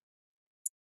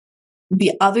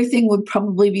 the other thing would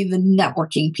probably be the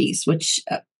networking piece, which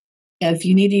if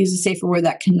you need to use a safer word,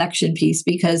 that connection piece,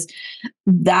 because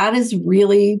that is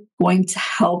really going to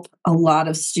help a lot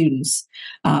of students.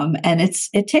 And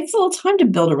it takes a little time to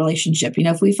build a relationship.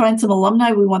 If we find some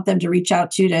alumni we want them to reach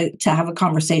out to have a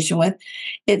conversation with,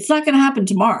 it's not going to happen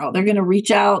tomorrow. They're going to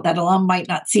reach out. That alum might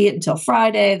not see it until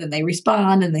Friday. Then they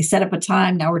respond and they set up a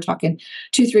time. Now we're talking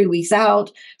 2-3 weeks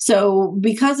out. So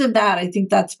because of that, I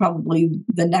think that's probably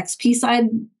the next piece I'd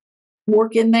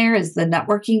work in there, is the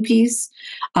networking piece.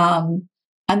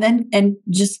 And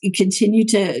just continue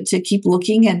to keep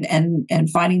looking and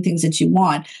finding things that you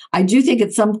want. I do think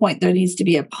at some point there needs to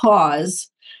be a pause.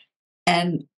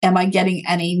 And am I getting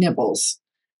any nibbles?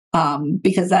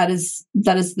 Because that is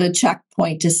the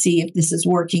checkpoint to see if this is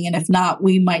working, and if not,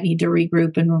 we might need to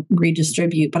regroup and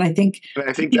redistribute. But I think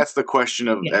that's the question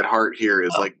at heart here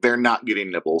is like they're not getting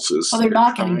nibbles. They're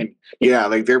not getting. Yeah,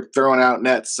 like they're throwing out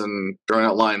nets and throwing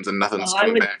out lines, and nothing's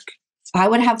coming back. I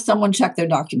would have someone check their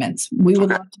documents. We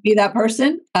would love to be that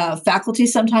person. Faculty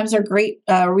sometimes are great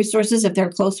resources if they're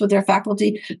close with their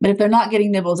faculty, but if they're not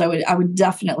getting nibbles, I would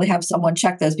definitely have someone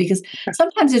check those, because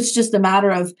sometimes it's just a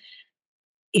matter of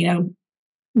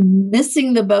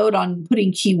missing the boat on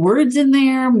putting keywords in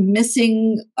there,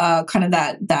 missing kind of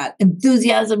that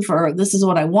enthusiasm for this is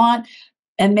what I want.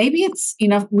 And maybe it's,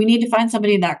 we need to find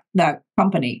somebody in that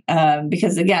company,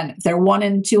 because again, if they're 1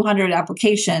 in 200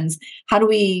 applications, how do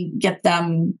we get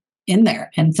them in there?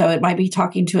 And so it might be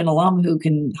talking to an alum who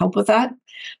can help with that.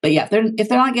 But yeah, if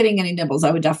they're not getting any nibbles,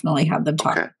 I would definitely have them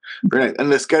talk. Okay. Very nice.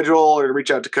 And the schedule or to reach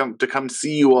out to come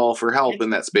see you all for help in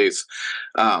that space.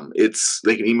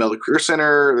 They can email the Career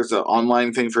Center. There's an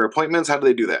online thing for appointments. How do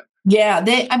they do that? Yeah,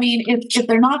 if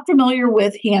they're not familiar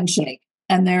with Handshake,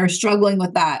 and they're struggling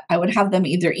with that, I would have them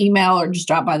either email or just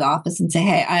drop by the office and say,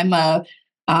 hey, I'm a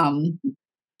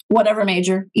whatever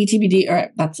major, ETBD,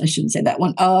 or I shouldn't say that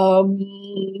one.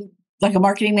 Like a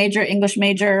marketing major, English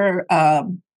major,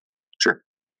 Sure.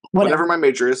 whatever my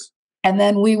major is. And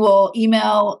then we will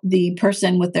email the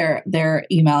person with their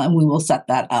email, and we will set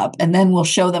that up. And then we'll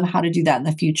show them how to do that in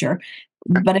the future.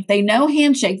 Okay. But if they know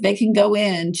Handshake, they can go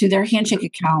in to their Handshake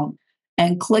account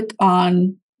and click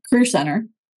on Career Center.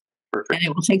 Perfect. And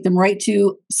it will take them right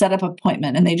to set up an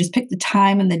appointment. And they just pick the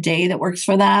time and the day that works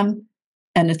for them,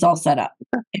 and it's all set up.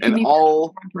 It can be one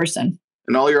person.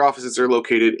 And all your offices are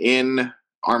located in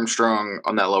Armstrong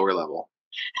on that lower level.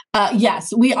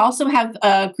 Yes, we also have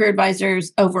career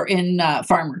advisors over in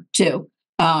Farmer too.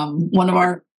 One of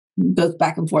our goes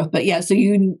back and forth, but yeah, so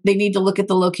they need to look at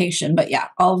the location. But yeah,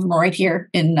 all of them are right here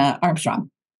in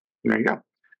Armstrong. There you go.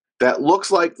 That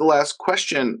looks like the last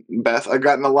question, Beth. I've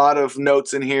gotten a lot of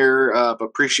notes in here of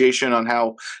appreciation on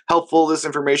how helpful this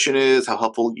information is, how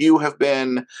helpful you have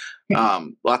been.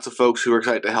 Lots of folks who are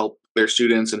excited to help their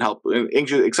students and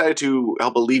excited to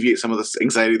help alleviate some of the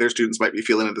anxiety their students might be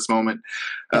feeling at this moment.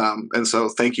 And so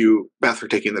thank you, Beth, for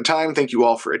taking the time. Thank you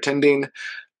all for attending.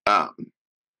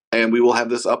 And we will have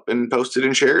this up and posted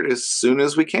and shared as soon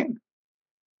as we can.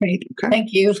 Great. Okay.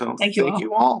 Thank you. So thank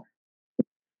you all.